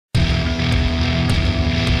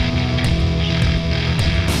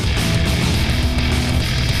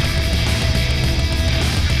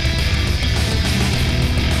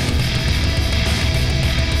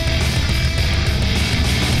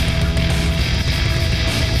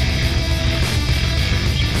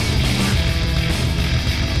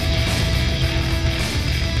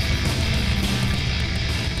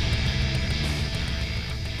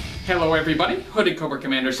Hello everybody, Hooded Cobra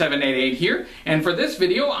Commander 788 here, and for this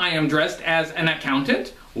video I am dressed as an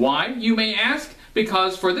accountant. Why, you may ask?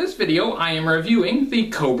 Because for this video I am reviewing the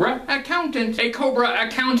Cobra Accountant. A Cobra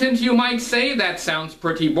Accountant, you might say? That sounds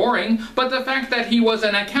pretty boring, but the fact that he was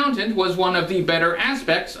an accountant was one of the better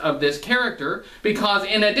aspects of this character, because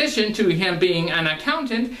in addition to him being an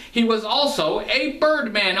accountant, he was also a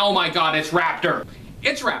birdman. Oh my god, it's Raptor.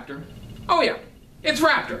 It's Raptor. Oh yeah, it's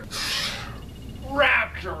Raptor.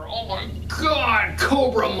 Raptor, oh my god,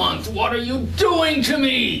 Cobra Month, what are you doing to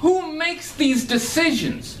me? Who makes these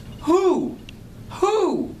decisions? Who?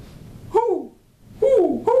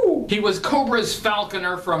 He was Cobra's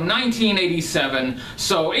Falconer from 1987,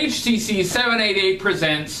 so HCC788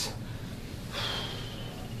 presents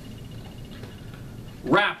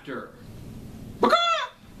Raptor.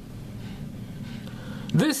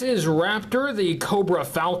 This is Raptor, the Cobra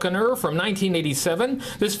Falconer from 1987.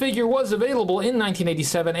 This figure was available in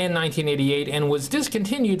 1987 and 1988 and was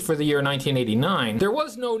discontinued for the year 1989. There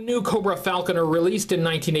was no new Cobra Falconer released in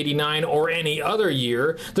 1989 or any other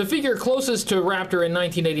year. The figure closest to Raptor in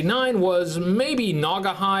 1989 was maybe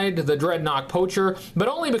Naugahyde, the Dreadnought Poacher, but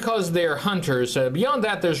only because they're hunters. Beyond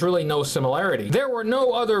that, there's really no similarity. There were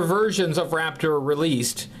no other versions of Raptor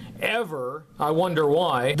released ever. I wonder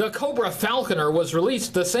why. The Cobra Falconer was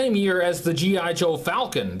released the same year as the G.I. Joe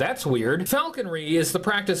Falcon. That's weird. Falconry is the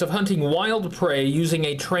practice of hunting wild prey using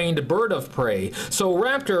a trained bird of prey, so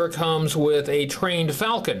Raptor comes with a trained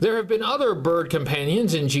falcon. There have been other bird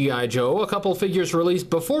companions in G.I. Joe. A couple figures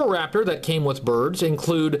released before Raptor that came with birds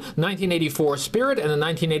include 1984 Spirit and the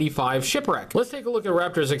 1985 Shipwreck. Let's take a look at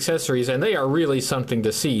Raptor's accessories, and they are really something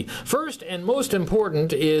to see. First and most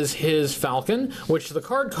important is his falcon, which the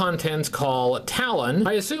card contents call Talon.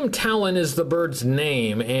 I assume Talon is the bird's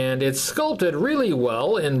name, and it's sculpted really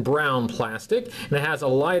well in brown plastic, and it has a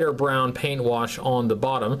lighter brown paint wash on the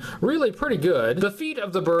bottom. Really pretty good. The feet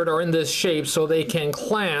of the bird are in this shape so they can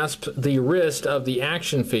clasp the wrist of the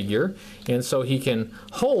action figure, and so he can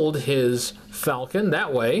hold his falcon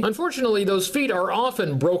that way. Unfortunately, those feet are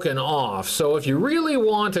often broken off, so if you really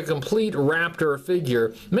want a complete Raptor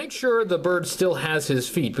figure, make sure the bird still has his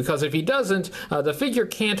feet, because if he doesn't, the figure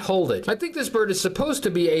can't hold it. I think this bird is supposed to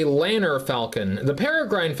be a Lanner falcon. The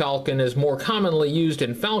Peregrine falcon is more commonly used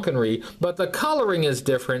in falconry, but the coloring is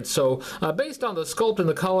different, so based on the sculpt and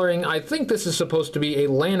the coloring, I think this is supposed to be a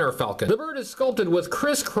Lanner falcon. The bird is sculpted with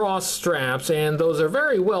crisscross straps, and those are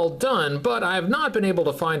very well done, but I have not been able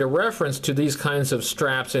to find a reference to these kinds of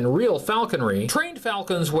straps in real falconry. Trained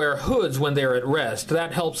falcons wear hoods when they're at rest.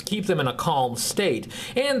 That helps keep them in a calm state.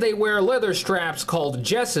 And they wear leather straps called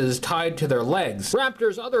jesses tied to their legs.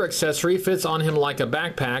 Raptor's other accessory fits on him like a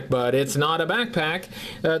backpack, but it's not a backpack.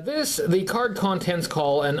 The card contents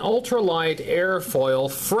call an ultralight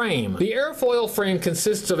airfoil frame. The airfoil frame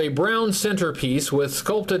consists of a brown centerpiece with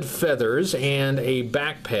sculpted feathers and a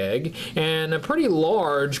back peg, and a pretty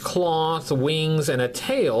large cloth, wings, and a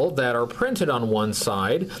tail that are printed on one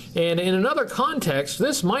side. And in another context,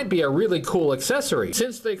 this might be a really cool accessory.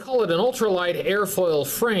 Since they call it an ultralight airfoil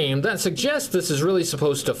frame, that suggests this is really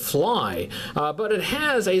supposed to fly, but it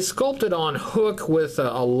has a sculpted on hook with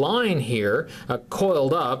a line here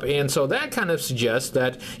coiled up, and so that kind of suggests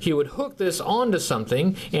that he would hook this onto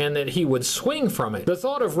something and that he would swing from it. The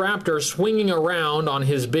thought of Raptor swinging around on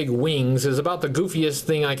his big wings is about the goofiest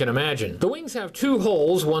thing I can imagine. The wings have two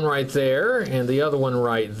holes, one right there and the other one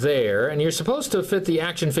right there, and you're supposed to fit the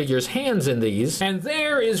action figure's hands in these. And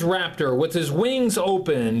there is Raptor with his wings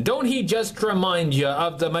open. Don't he just remind you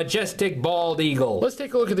of the majestic bald eagle? Let's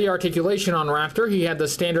take a look at the articulation on Raptor. He had the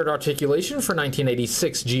standard articulation for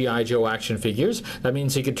 1986 G.I. Joe action figures. That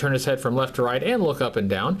means he could turn his head from left to right and look up and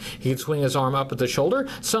down. He could swing his arm up at the shoulder,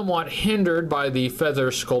 somewhat hindered by the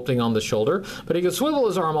feather sculpting on the shoulder, but he could swivel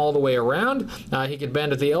his arm all the way around. He could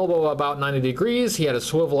bend at the elbow about 90 degrees. He had a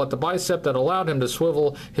swivel at the bicep that allowed him to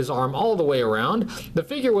swivel his arm all the way around. The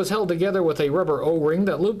figure was held together with a rubber O-ring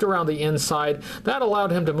that looped around the inside. That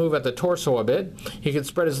allowed him to move at the torso a bit. He could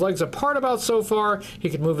spread his legs apart about so far. He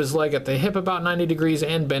could move his leg at the hip about 90 degrees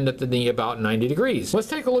and bend at the knee about 90 degrees. Let's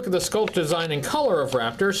take a look at the sculpt design and color of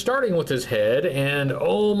Raptor, starting with his head, and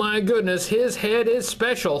oh my goodness, his head is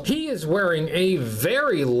special. He is wearing a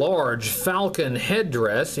very large falcon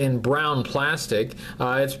headdress in brown plastic.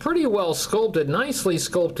 It's pretty well sculpted, nicely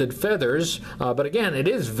sculpted feathers, but again, it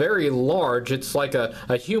is very large. It's like a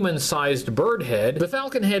human-sized bird head. The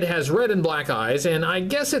falcon head has red and black eyes, and I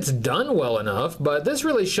guess it's done well enough, but this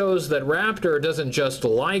really shows that Raptor doesn't just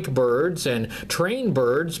like birds and train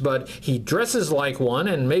birds, but he dresses like one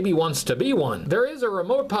and maybe wants to be one. There is a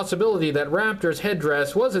remote possibility that Raptor's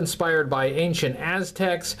headdress was inspired by ancient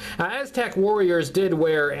Aztecs. Aztec warriors did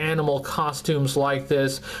wear animal costumes like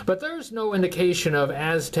this, but there's no indication of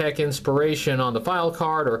Aztec inspiration on the file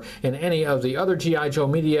card or in any of the other G.I. Joe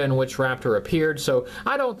media in which Raptor appeared, so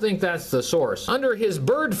I don't think that's the source. Under his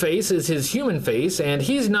bird face is his human face, and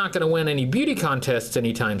he's not going to win any beauty contests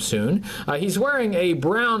anytime soon. He's wearing a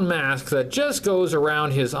brown mask that just goes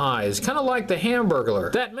around his eyes, kind of like the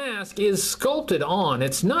Hamburglar. That mask is sculpted on.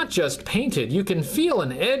 It's not just painted. You can feel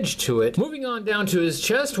an edge to it. Moving on down to his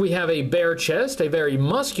chest, we have a bare chest, a very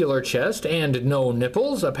muscular chest, and no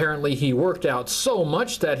nipples. Apparently he worked out so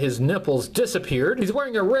much that his nipples disappeared. He's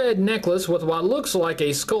wearing a red necklace with what looks like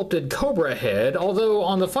a sculpted cobra head, although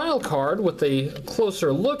on the file card, with a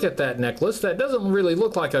closer look at that necklace, that doesn't really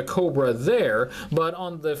look like a cobra there, but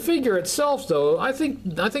on the figure itself, though, I think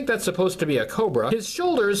that's supposed to be a cobra. His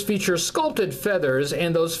shoulders feature sculpted feathers,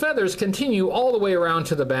 and those feathers continue all the way around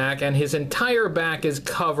to the back, and his entire back is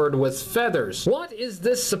covered with feathers. What is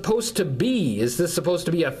this supposed to be? Is this supposed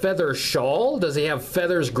to be a feather shawl? Does he have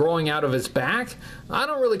feathers growing out of his back? I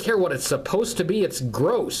don't really care what it's supposed to be, it's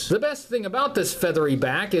gross. The best thing about this feathery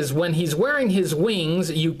back is when he's wearing his wings,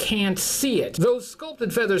 you can't see it. Those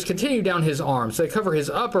sculpted feathers continue down his arms. They cover his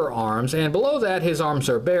upper arms, and below that his arms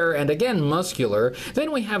are bare and again muscular.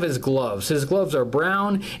 Then we have his gloves. His gloves are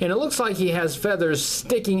brown, and it looks like he has feathers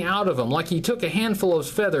sticking out of them, like he took a handful of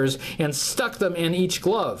feathers and stuck them in each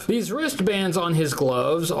glove. These wristbands on his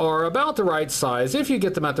gloves are about the right size, if you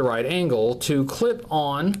get them at the right angle, to clip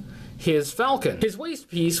on his falcon. His waist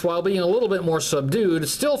piece, while being a little bit more subdued,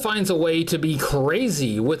 still finds a way to be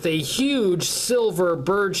crazy with a huge silver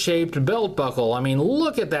bird-shaped belt buckle. I mean,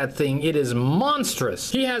 look at that thing. It is monstrous.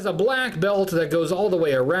 He has a black belt that goes all the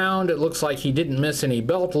way around. It looks like he didn't miss any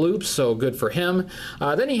belt loops, so good for him.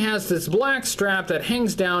 Then he has this black strap that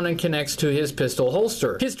hangs down and connects to his pistol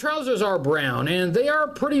holster. His trousers are brown, and they are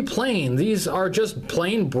pretty plain. These are just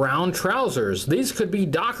plain brown trousers. These could be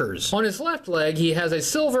Dockers. On his left leg, he has a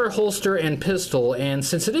silver holster and pistol, and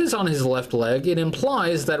since it is on his left leg, it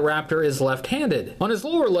implies that Raptor is left-handed. On his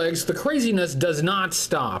lower legs, the craziness does not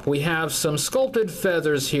stop. We have some sculpted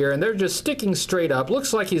feathers here, and they're just sticking straight up.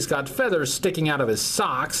 Looks like he's got feathers sticking out of his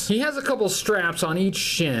socks. He has a couple straps on each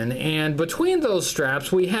shin, and between those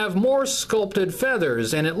straps, we have more sculpted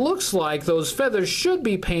feathers, and it looks like those feathers should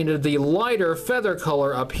be painted the lighter feather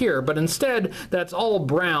color up here, but instead, that's all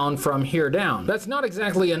brown from here down. That's not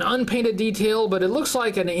exactly an unpainted detail, but it looks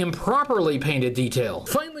like an improperly painted detail.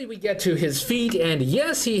 Finally, we get to his feet, and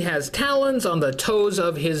yes, he has talons on the toes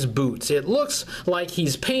of his boots. It looks like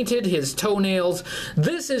he's painted his toenails.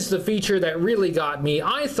 This is the feature that really got me.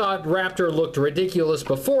 I thought Raptor looked ridiculous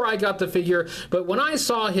before I got the figure, but when I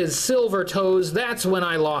saw his silver toes, that's when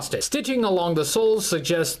I lost it. Stitching along the soles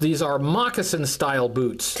suggests these are moccasin-style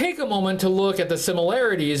boots. Take a moment to look at the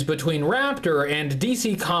similarities between Raptor and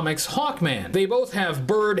DC Comics' Hawkman. They both have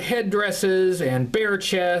bird headdresses and bare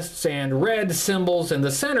chests and red symbols in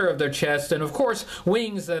the center of their chest, and of course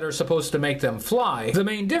wings that are supposed to make them fly. The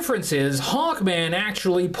main difference is Hawkman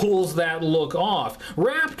actually pulls that look off.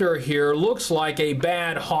 Raptor here looks like a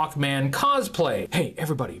bad Hawkman cosplay. Hey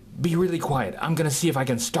everybody, be really quiet. I'm gonna see if I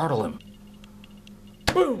can startle him.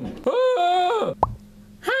 Boom! Ah!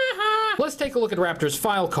 Let's take a look at Raptor's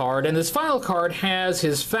file card, and this file card has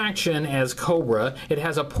his faction as Cobra. It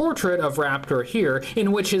has a portrait of Raptor here,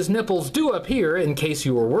 in which his nipples do appear, in case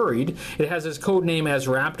you were worried. It has his code name as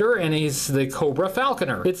Raptor, and he's the Cobra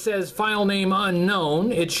Falconer. It says file name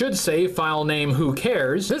unknown. It should say file name who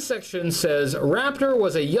cares. This section says Raptor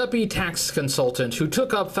was a yuppie tax consultant who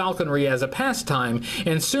took up falconry as a pastime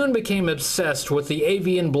and soon became obsessed with the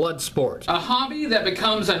avian blood sport. A hobby that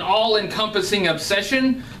becomes an all-encompassing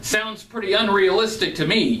obsession sounds pretty unrealistic to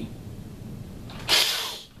me.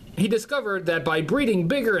 He discovered that by breeding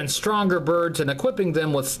bigger and stronger birds and equipping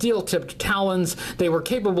them with steel-tipped talons, they were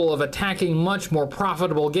capable of attacking much more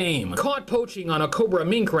profitable game. Caught poaching on a Cobra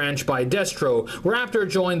mink ranch by Destro, Raptor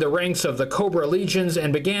joined the ranks of the Cobra Legions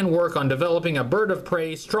and began work on developing a bird of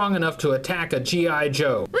prey strong enough to attack a G.I.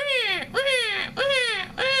 Joe.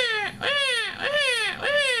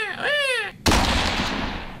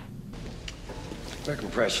 Quick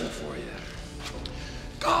impression for you.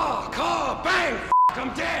 Caw, caw, bang,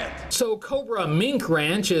 I'm dead! So Cobra Mink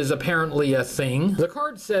Ranch is apparently a thing. The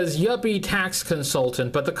card says yuppie tax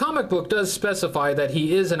consultant, but the comic book does specify that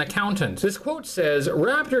he is an accountant. This quote says,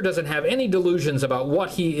 Raptor doesn't have any delusions about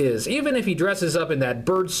what he is, even if he dresses up in that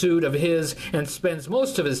bird suit of his and spends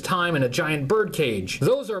most of his time in a giant bird cage.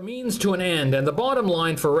 Those are means to an end, and the bottom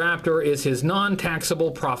line for Raptor is his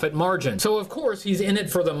non-taxable profit margin. So of course he's in it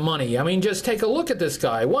for the money. I mean, just take a look at this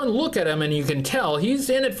guy. One look at him and you can tell he's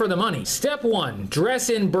in it for the money. Step 1, dress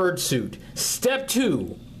in bird suit. Step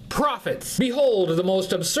 2, profits. Behold the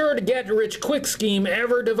most absurd get-rich-quick scheme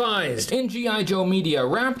ever devised. In G.I. Joe media,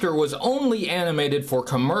 Raptor was only animated for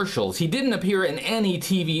commercials. He didn't appear in any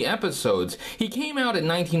TV episodes. He came out in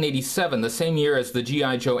 1987, the same year as the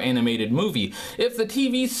G.I. Joe animated movie. If the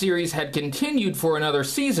TV series had continued for another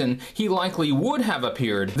season, he likely would have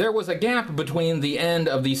appeared. There was a gap between the end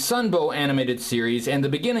of the Sunbow animated series and the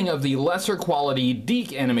beginning of the lesser quality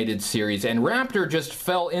Deke animated series, and Raptor just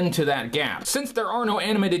fell into that gap. Since there are no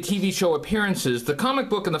animated TV show appearances, the comic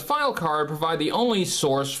book and the file card provide the only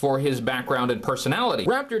source for his background and personality.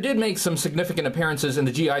 Raptor did make some significant appearances in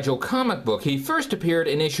the G.I. Joe comic book. He first appeared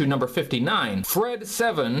in issue number 59. Fred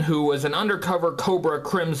 7, who was an undercover Cobra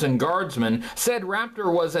Crimson Guardsman, said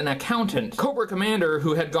Raptor was an accountant. Cobra Commander,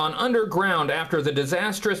 who had gone underground after the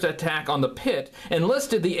disastrous attack on the pit,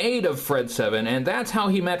 enlisted the aid of Fred 7, and that's how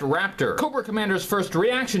he met Raptor. Cobra Commander's first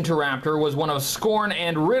reaction to Raptor was one of scorn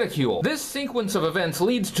and ridicule. This sequence of events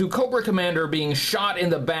leads to Cobra Commander being shot in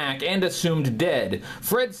the back and assumed dead.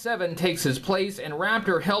 Fred 7 takes his place, and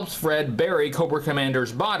Raptor helps Fred bury Cobra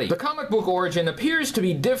Commander's body. The comic book origin appears to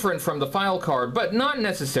be different from the file card, but not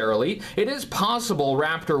necessarily. It is possible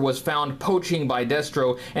Raptor was found poaching by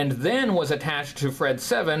Destro and then was attached to Fred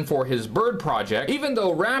 7 for his bird project. Even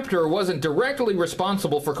though Raptor wasn't directly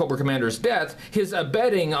responsible for Cobra Commander's death, his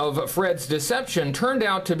abetting of Fred's deception turned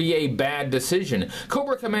out to be a bad decision.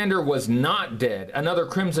 Cobra Commander was not dead. Another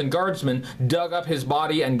Crimson Guardsman dug up his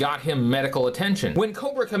body and got him medical attention. When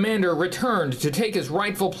Cobra Commander returned to take his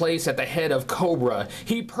rightful place at the head of Cobra,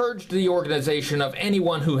 he purged the organization of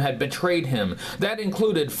anyone who had betrayed him. That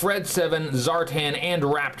included Fred 7, Zartan, and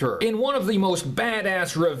Raptor. In one of the most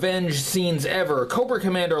badass revenge scenes ever, Cobra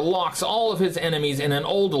Commander locks all of his enemies in an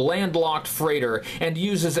old landlocked freighter and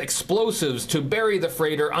uses explosives to bury the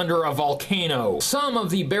freighter under a volcano. Some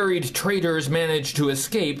of the buried traitors manage to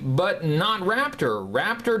escape, but not Raptor.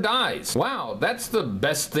 Raptor dies. Wow, that's the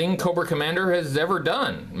best thing Cobra Commander has ever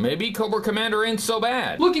done. Maybe Cobra Commander ain't so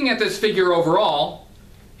bad. Looking at this figure overall,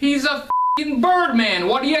 he's a Birdman,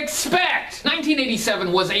 what do you expect?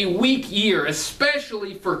 1987 was a weak year,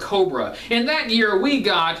 especially for Cobra. In that year, we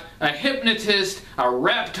got a hypnotist, a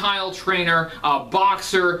reptile trainer, a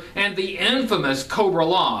boxer, and the infamous Cobra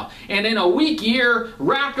Law. And in a weak year,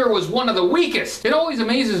 Raptor was one of the weakest. It always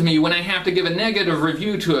amazes me when I have to give a negative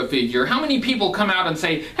review to a figure, how many people come out and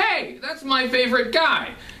say, hey, that's my favorite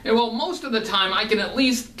guy. And well, most of the time I can at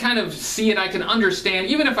least kind of see it, I can understand,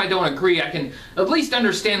 even if I don't agree, I can at least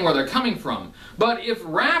understand where they're coming from. But if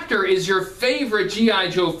Raptor is your favorite G.I.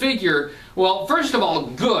 Joe figure, well, first of all,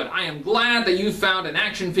 good. I am glad that you found an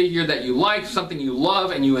action figure that you like, something you love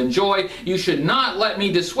and you enjoy. You should not let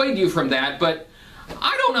me dissuade you from that, but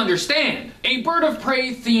I don't understand. A bird of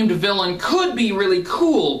prey themed villain could be really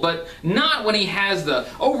cool, but not when he has the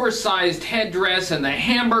oversized headdress and the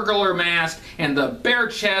Hamburglar mask and the bare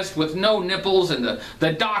chest with no nipples and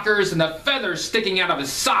the dockers and the feathers sticking out of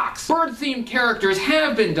his socks. Bird themed characters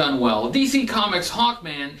have been done well. DC Comics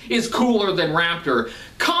Hawkman is cooler than Raptor.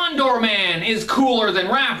 Condorman is cooler than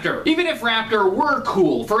Raptor. Even if Raptor were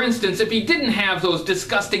cool, for instance, if he didn't have those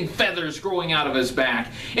disgusting feathers growing out of his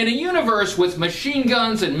back. In a universe with machine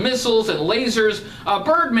guns and missiles and lasers, a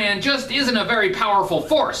Birdman just isn't a very powerful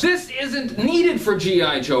force. This isn't needed for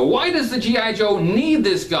G.I. Joe. Why does the G.I. Joe need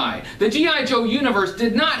this guy? The G.I. Joe universe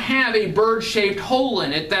did not have a bird-shaped hole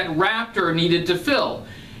in it that Raptor needed to fill.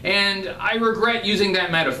 And I regret using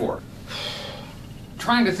that metaphor.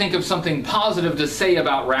 Trying to think of something positive to say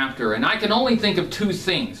about Raptor, and I can only think of two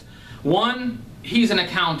things. One, he's an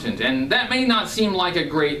accountant, and that may not seem like a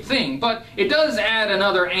great thing, but it does add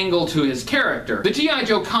another angle to his character. The G.I.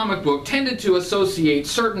 Joe comic book tended to associate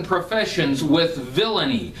certain professions with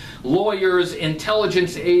villainy. Lawyers,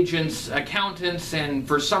 intelligence agents, accountants, and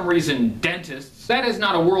for some reason dentists. That is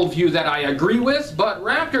not a worldview that I agree with, but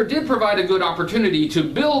Raptor did provide a good opportunity to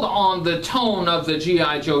build on the tone of the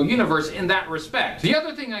G.I. Joe universe in that respect. The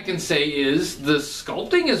other thing I can say is the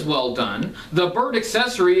sculpting is well done, the bird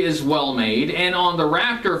accessory is well made, and on the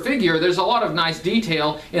Raptor figure there's a lot of nice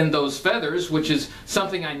detail in those feathers, which is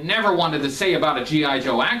something I never wanted to say about a G.I.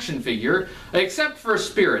 Joe action figure, except for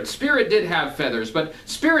Spirit. Spirit did have feathers, but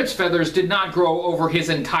Spirit's feathers did not grow over his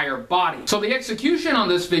entire body. So the execution on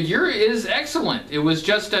this figure is excellent. It was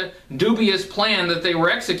just a dubious plan that they were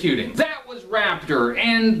executing. That was Raptor,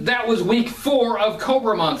 and that was week 4 of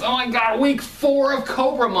Cobra month. Oh my god, week 4 of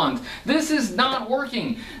Cobra month. This is not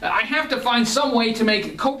working. I have to find some way to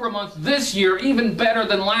make Cobra month this year even better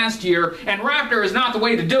than last year, and Raptor is not the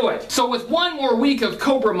way to do it. So with one more week of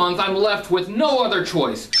Cobra month, I'm left with no other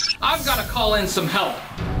choice. I've got to call in some help.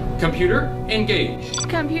 Computer, engage.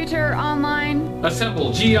 Computer, online.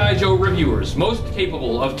 Assemble G.I. Joe reviewers most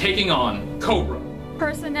capable of taking on Cobra.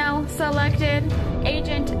 Personnel selected.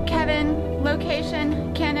 Agent Kevin.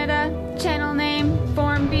 Location, Canada. Channel name,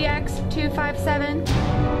 Form BX257.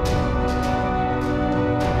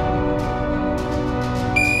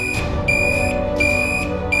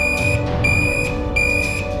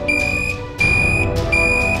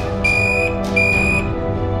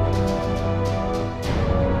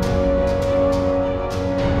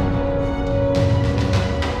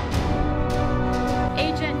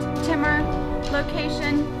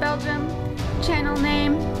 Location, Belgium. Channel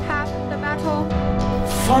name, Halfbattle.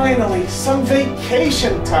 Finally, some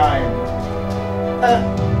vacation time.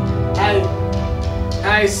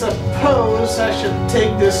 I suppose I should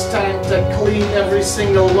take this time to clean every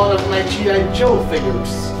single one of my G.I. Joe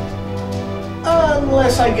figures.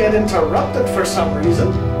 Unless I get interrupted for some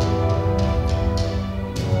reason.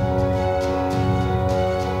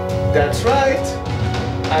 That's right.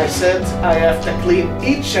 I said I have to clean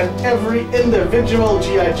each and every individual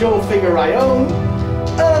G.I. Joe figure I own,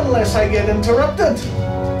 unless I get interrupted.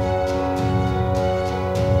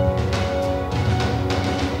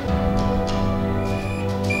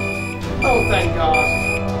 Oh, thank God.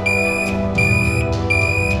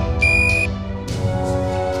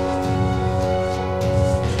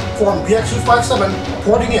 Form BX257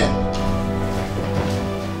 reporting in.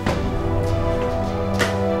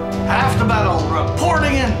 Halfbattle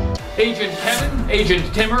reporting in. Agent Kevin,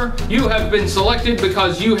 Agent Timmer, you have been selected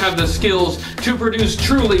because you have the skills to produce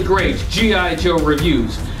truly great G.I. Joe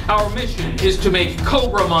reviews. Our mission is to make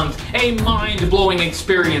Cobra Month a mind-blowing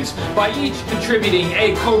experience by each contributing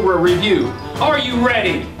a Cobra review. Are you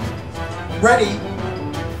ready? Ready.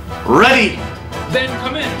 Ready. Then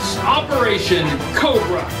commence Operation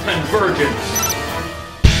Cobra Convergence.